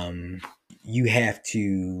to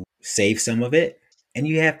save some of it, and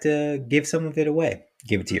you have to give some of it away.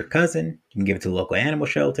 Give it to your cousin. You can give it to a local animal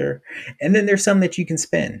shelter, and then there's some that you can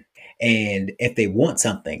spend. And if they want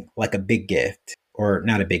something like a big gift, or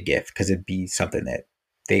not a big gift, because it'd be something that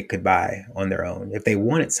they could buy on their own. If they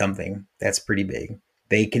wanted something that's pretty big,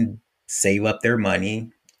 they can save up their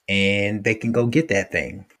money and they can go get that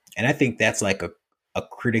thing. And I think that's like a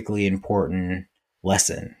critically important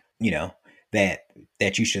lesson,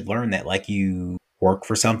 that you should learn, that like you work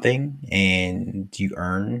for something and you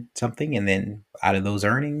earn something, and then out of those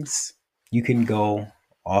earnings, you can go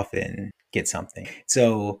off and get something.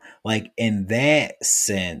 So, like, in that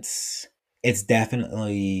sense, it's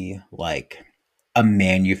definitely like a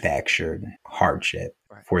manufactured hardship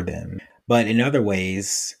Right. for them. But in other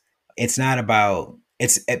ways, it's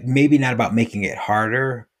maybe not about making it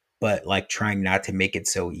harder, but like trying not to make it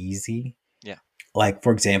so easy. Yeah. Like,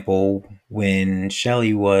 for example, when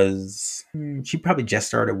Shelly she probably just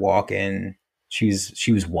started walking.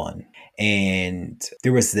 She was one, and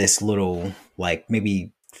there was this little like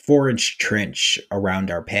maybe 4-inch trench around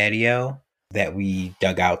our patio that we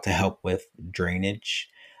dug out to help with drainage.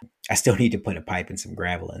 I still need to put a pipe and some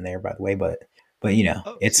gravel in there, by the way, but Oh, so you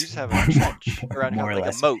it's just have a trench around your house, more or like a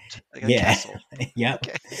less, moat, like a yeah, castle. yep.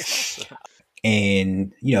 Okay, awesome.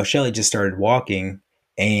 And Shelly just started walking,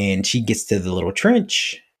 and she gets to the little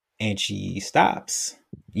trench, and she stops.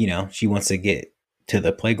 She wants to get to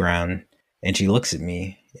the playground, and she looks at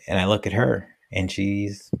me, and I look at her, and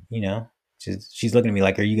she's looking at me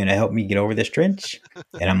like, "Are you going to help me get over this trench?"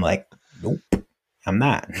 And I'm like, "Nope, I'm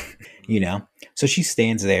not." you know. So she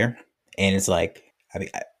stands there, and it's like, I mean,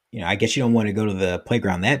 I guess you don't want to go to the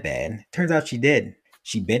playground that bad. Turns out she did.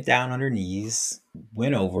 She bent down on her knees,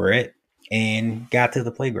 went over it, and got to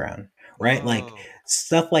the playground. Right, like Whoa.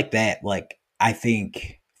 stuff like that. Like I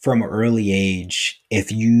think from an early age,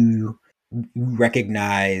 if you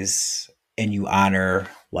recognize and you honor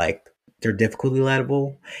like their difficulty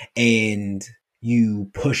level, and you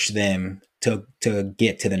push them to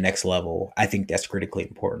get to the next level, I think that's critically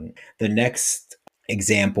important. The next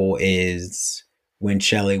example is when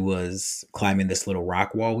Shelly was climbing this little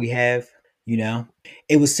rock wall we have, you know?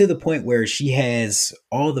 It was to the point where she has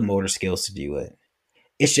all the motor skills to do it.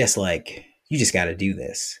 It's just like you just got to do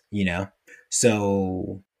this.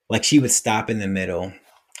 So like she would stop in the middle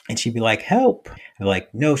and she'd be like, "Help!" I'm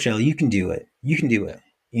like, "No, Shelly, you can do it. You can do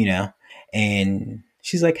Yeah. it." And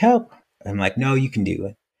she's like, "Help!" I'm like, "No, you can do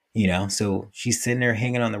it." So she's sitting there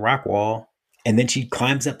hanging on the rock wall, and then she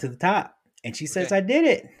climbs up to the top, and she says, Okay. "I did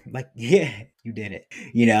it." I'm like, "Yeah, you did it."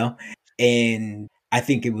 And I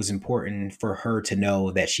think it was important for her to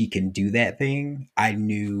know that she can do that thing. I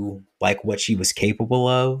knew like what she was capable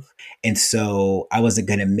of. And so I wasn't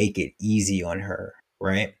going to make it easy on her,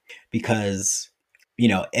 right? Because,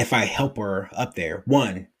 if I help her up there,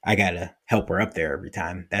 one, I got to help her up there every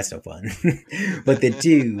time. That's no fun. But the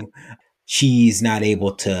two, she's not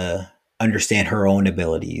able to understand her own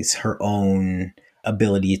abilities, her own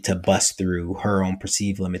ability to bust through her own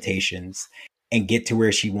perceived limitations and get to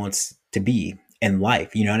where she wants to be in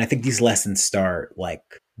life. And I think these lessons start like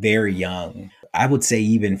very young. I would say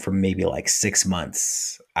even from maybe like 6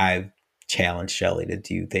 months, I've challenged Shelly to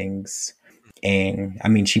do things. And I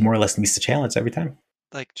mean, she more or less meets the challenge every time.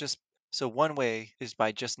 Like just so one way is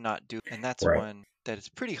by just not do, and that's Right. one that it's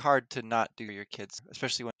pretty hard to not do your kids,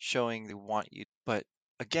 especially when showing they want you. But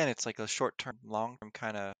again, it's like a short term, long term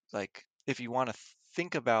kind of like if you want to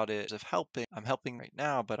think about it of helping, I'm helping right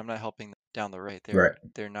now, but I'm not helping them down the road. Right.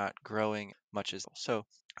 They're not growing much as so.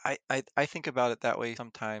 I think about it that way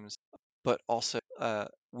sometimes, but also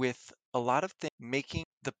with a lot of things, making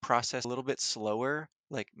the process a little bit slower,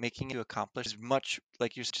 like making it to accomplish is much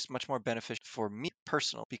like you're just much more beneficial for me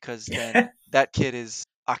personal because then that kid is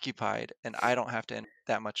occupied and I don't have to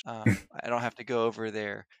that much I don't have to go over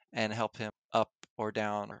there and help him up or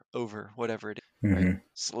down or over whatever it is, right? hmm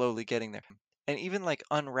Slowly getting there. And even like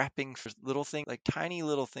unwrapping for little things like tiny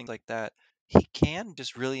little things like that, he can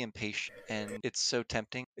just really impatient and it's so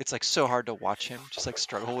tempting. It's like so hard to watch him just like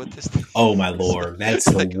struggle with this thing. Oh my So Lord, that's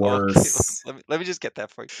it's the like, okay, worst. let me just get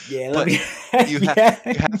that for you. Yeah, let But me. you Yeah,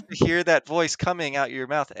 have to hear that voice coming out your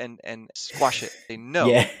mouth and squash it. Say no.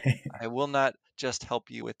 yeah, I will not just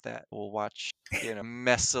help you with that. We'll watch,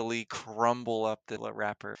 messily crumble up the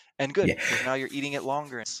wrapper. And good, yeah. because now you're eating it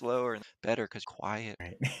longer and slower and better because quiet.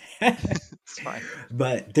 Right. It's fine.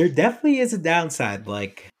 But there definitely is a downside.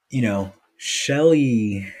 Like,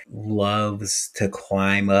 Shelly loves to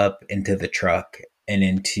climb up into the truck and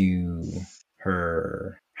into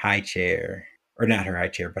her high chair, or not her high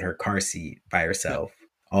chair, but her car seat by Yeah. herself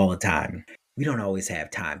all the time. We don't always have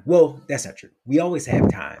time. Well, that's not true. We always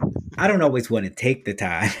have time. I don't always want to take the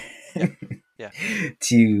time Yeah. Yeah.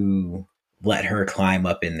 to let her climb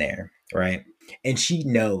up in there, right? And she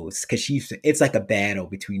knows because it's like a battle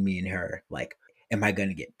between me and her. Like, am I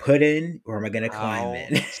gonna get put in or am I gonna climb How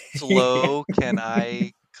in? slow can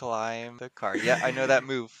I climb the car? Yeah, I know that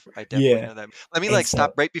move. I definitely Yeah. know that. Let me And like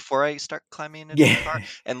stop so right before I start climbing into the yeah. car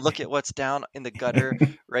and look at what's down in the gutter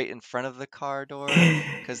right in front of the car door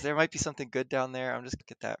because there might be something good down there. I'm just gonna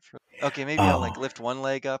get that for. Okay, maybe I'll like Oh, lift one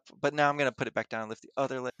leg up, but now I'm gonna put it back down and lift the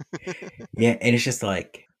other leg. yeah. And it's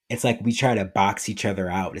like we try to box each other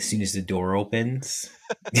out as soon as the door opens,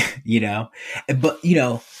 you know? But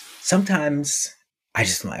sometimes I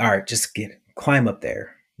just like, all right, just climb up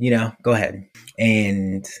there, go ahead.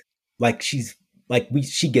 And like she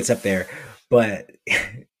gets up there, but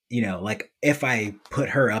like if I put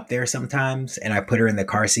her up there sometimes and I put her in the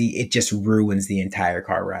car seat, it just ruins the entire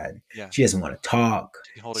car ride. Yeah, She doesn't want to talk.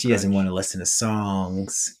 she can hold a She doesn't want grudge. to listen to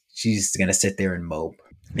songs. She's gonna sit there and mope.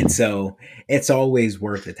 And so it's always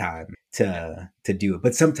worth the time to do it.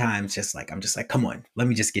 But sometimes just like I'm just like, come on, let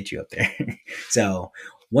me just get you up there. So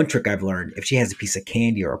one trick I've learned, if she has a piece of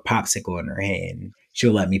candy or a popsicle in her hand,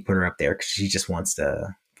 she'll let me put her up there because she just wants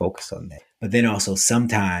to focus on that. But then also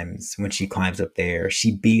sometimes when she climbs up there,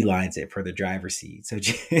 she beelines it for the driver's seat. So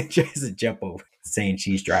she tries to jump over saying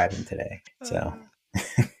she's driving today. So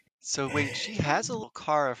Uh, so wait, she has a little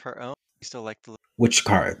car of her own. You still like the which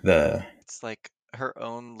car? The it's like her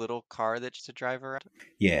own little car that she to drive around?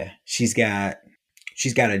 Yeah, she's got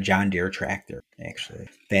a John Deere tractor actually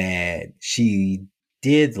that she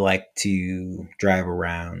did like to drive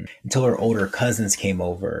around until her older cousins came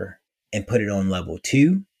over and put it on level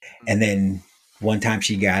 2. Mm. And then one time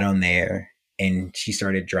she got on there and she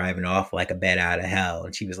started driving off like a bat out of hell,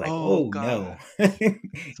 and she was like, Oh "Oh no. God.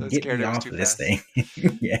 So it Get scared me her. It was off too of this fast.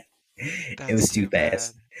 thing." Yeah. It was That's too too bad.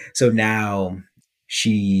 fast. So now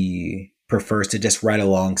she prefers to just ride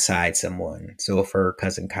alongside someone. So if her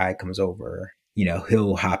cousin Kai comes over,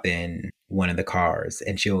 he'll hop in one of the cars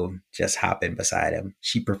and she'll just hop in beside him.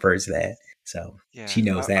 She prefers that. So she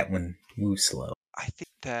Yeah. knows that one moves slow. I think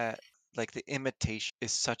that like the imitation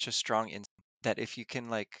is such a strong instinct that if you can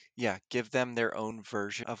like yeah give them their own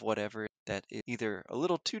version of whatever that is either a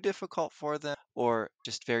little too difficult for them or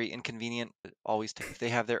just very inconvenient always if they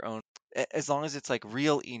have their own as long as it's like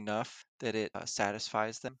real enough that it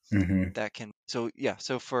satisfies them Hmm. that can so yeah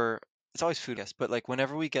so for it's always food yes but like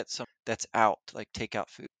whenever we get some that's out like takeout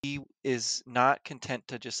food he is not content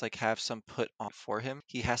to just like have some put on for him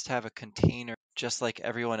he has to have a container just like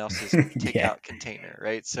everyone else's Yeah. takeout container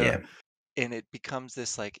right so Yeah. and it becomes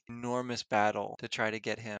this like enormous battle to try to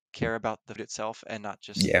get him care about the food itself and not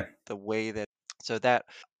just Yeah. the way that so that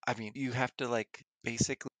I mean you have to like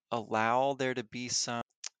basically allow there to be some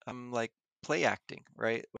like play acting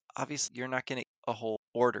right obviously you're not going to eat a whole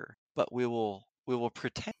order but we will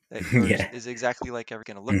pretend that yours Yeah. is exactly like ever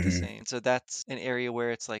going to look the Hmm. same so that's an area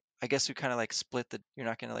where it's like I guess we kind of like split the you're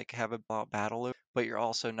not going to like have a battle but you're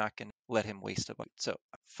also not going to let him waste a bunch so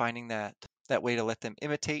finding that way to let them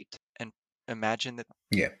imitate and imagine that.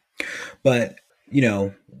 Yeah. But,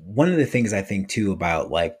 one of the things I think too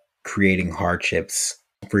about like creating hardships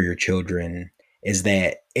for your children is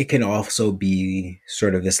that it can also be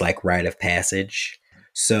sort of this like rite of passage.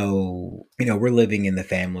 So, we're living in the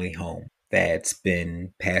family home that's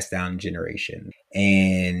been passed down generation.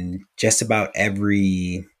 And just about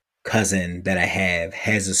every cousin that I have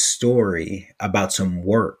has a story about some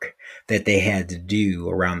work that they had to do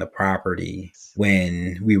around the property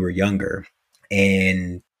when we were younger.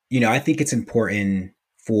 And I think it's important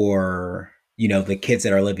for, the kids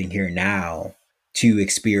that are living here now to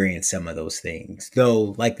experience some of those things,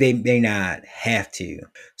 though, like they may not have to. Yep.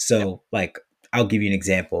 So, like, I'll give you an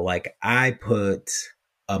example. Like, I put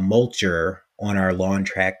a mulcher on our lawn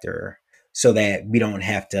tractor so that we don't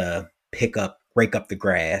have to rake up the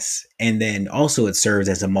grass. And then also, it serves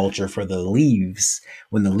as a mulcher for the leaves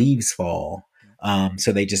when the leaves fall.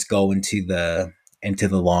 So they just go into the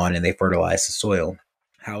lawn and they fertilize the soil.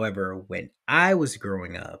 However, when I was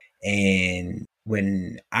growing up and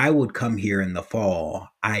when I would come here in the fall,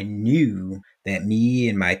 I knew that me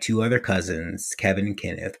and my two other cousins, Kevin and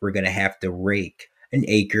Kenneth, were going to have to rake an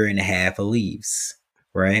acre and a half of leaves,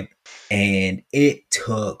 right? And it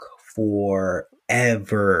took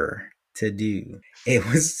forever to do. It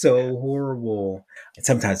was Yeah. so horrible.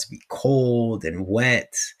 Sometimes it'd be cold and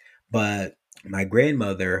wet, but my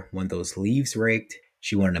grandmother, when those leaves raked,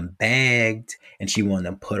 she wanted them bagged and she wanted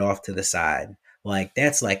them put off to the side. Like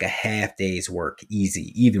that's like a half day's work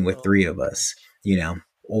easy, even with Oh three my of us, gosh.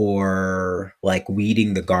 or like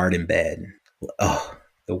weeding the garden bed. Oh,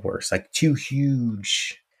 the worst. Like two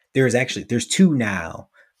huge. There's two now.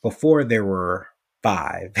 Before there were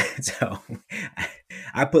five. So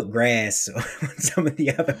I put grass on some of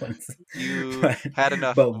the other ones. You But, had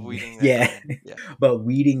enough but of weeding that yeah, garden. Yeah. but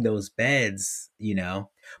weeding those beds.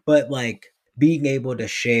 But like being able to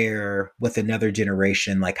share with another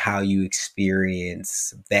generation like how you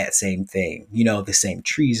experience that same thing. The same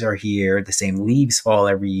trees are here, the same leaves fall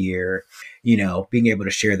every year. Being able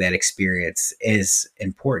to share that experience is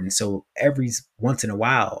important. So every once in a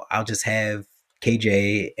while, I'll just have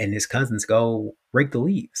KJ and his cousins go rake the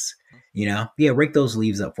leaves. Yeah, rake those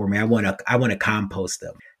leaves up for me. I want to compost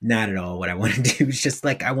them. Not at all what I want to do. It's just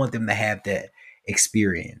like I want them to have that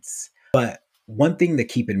experience. But one thing to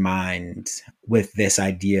keep in mind with this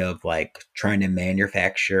idea of like trying to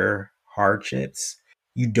manufacture hardships,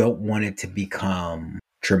 you don't want it to become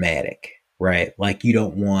traumatic, right? Like you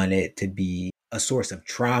don't want it to be a source of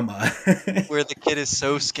trauma. Where the kid is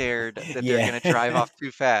so scared that they're Yeah. gonna drive off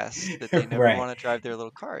too fast that they never Right. wanna drive their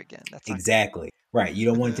little car again. That's not good. Exactly. Right. You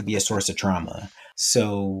don't want it to be a source of trauma.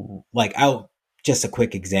 So, like, out just a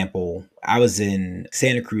quick example. I was in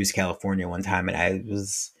Santa Cruz, California one time, and I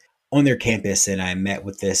was on their campus, and I met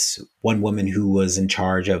with this one woman who was in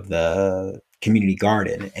charge of the community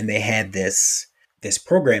garden, and they had this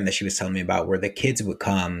program that she was telling me about where the kids would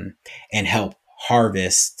come and help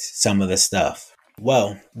harvest some of the stuff.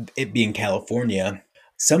 Well, it being California,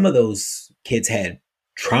 some of those kids had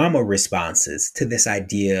trauma responses to this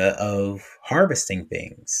idea of harvesting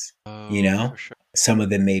things, you Oh, know? for sure. Some of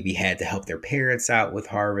them maybe had to help their parents out with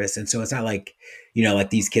harvest. And so it's not like, you know, like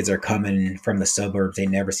these kids are coming from the suburbs, they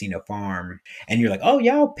never seen a farm, and you're like, oh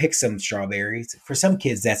yeah, I'll pick some strawberries. For some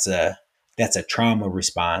kids, that's a trauma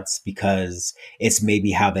response because it's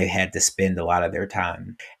maybe how they had to spend a lot of their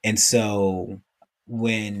time. And so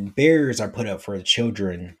when barriers are put up for the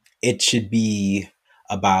children, it should be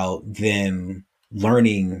about them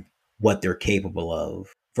learning what they're capable of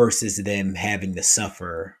versus them having to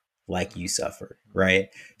suffer like you suffered, right?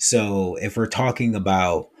 So if we're talking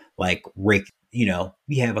about like Rick, you know,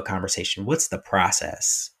 we have a conversation. What's the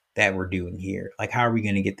process that we're doing here? Like, how are we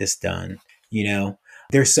going to get this done? You know,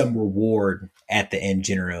 there's some reward at the end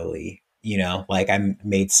generally. You know, like I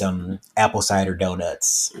made some apple cider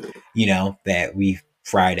donuts, you know, that we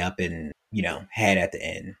fried up and, you know, had at the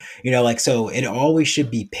end. You know, like, so it always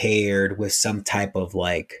should be paired with some type of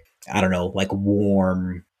like, I don't know, like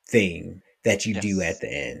warm thing that you do at Yes. the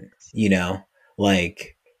end, you know,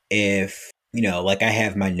 like if, you know, like I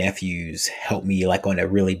have my nephews help me like on a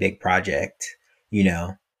really big project, you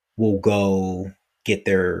know, we'll go get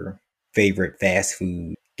their favorite fast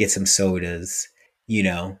food, get some sodas, you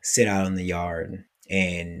know, sit out in the yard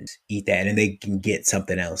and eat that, and they can get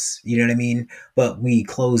something else. You know what I mean? But we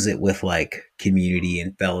close it with like community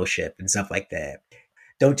and fellowship and stuff like that.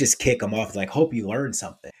 Don't just kick them off like hope you learn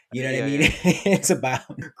something. You know what I Yeah, mean? yeah. It's about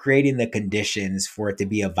creating the conditions for it to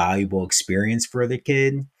be a valuable experience for the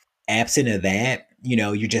kid. Absent of that, you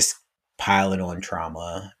know, you're just piling on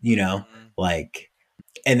trauma, you know, Mhm. like,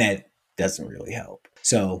 and that doesn't really help.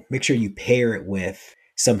 So make sure you pair it with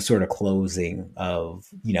some sort of closing of,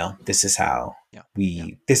 you know, this is how Yeah, yeah.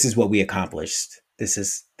 this is what we accomplished. This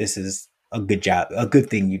is a good job, a good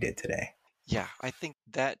thing you did today. Yeah, I think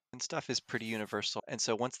that and stuff is pretty universal. And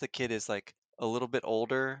so once the kid is like a little bit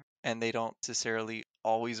older and they don't necessarily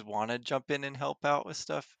always want to jump in and help out with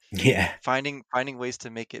stuff, Yeah. finding ways to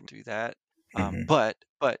make it do that. Hmm. But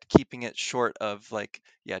keeping it short of like,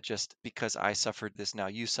 yeah, just because I suffered this, now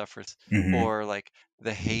you suffer this, Hmm. or like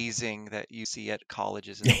the hazing that you see at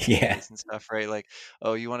colleges and Yeah. APAs and stuff, right? Like,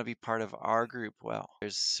 oh, you want to be part of our group? Well,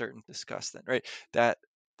 there's certain discuss then, right? That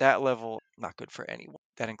that level not good for anyone.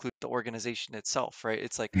 That includes the organization itself, right?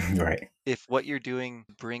 It's like Right. if what you're doing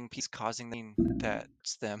bring peace causing them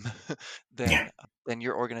that's them, Yeah. then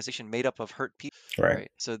your organization made up of hurt people, Right.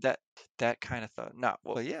 right? So that kind of thought. Not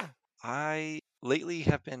well, yeah. I lately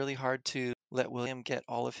have been really hard to let William get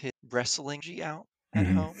all of his wrestling energy out at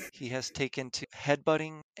Hmm. home. He has taken to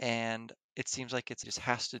headbutting, and it seems like it just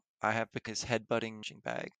has to. I have because headbutting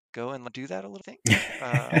bag. Go and do that a little thing.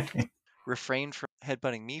 Refrained from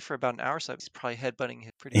headbutting me for about an hour, so he's probably headbutting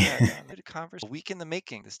him pretty bad now. Good converse. A week in the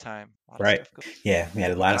making this time. A lot of Right. stuff going. Yeah, we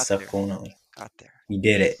had a We lot of got stuff there. going on. Got there. We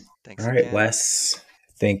did it. All Thanks right, again. Wes.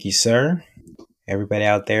 Thank you, sir. Everybody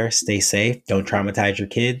out there, stay safe. Don't traumatize your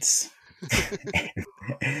kids.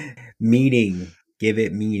 Meeting. Give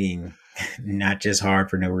it meaning, not just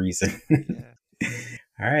hard for no reason. Yeah.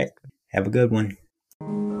 All right. Have a good one.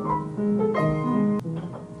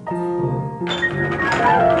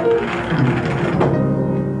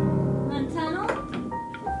 Tunnel?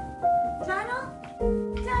 Tunnel?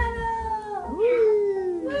 Tunnel!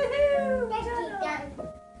 Woo! Woohoo!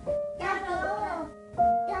 Tunnel!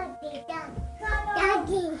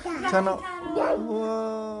 Tunnel! Tunnel.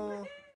 Whoa.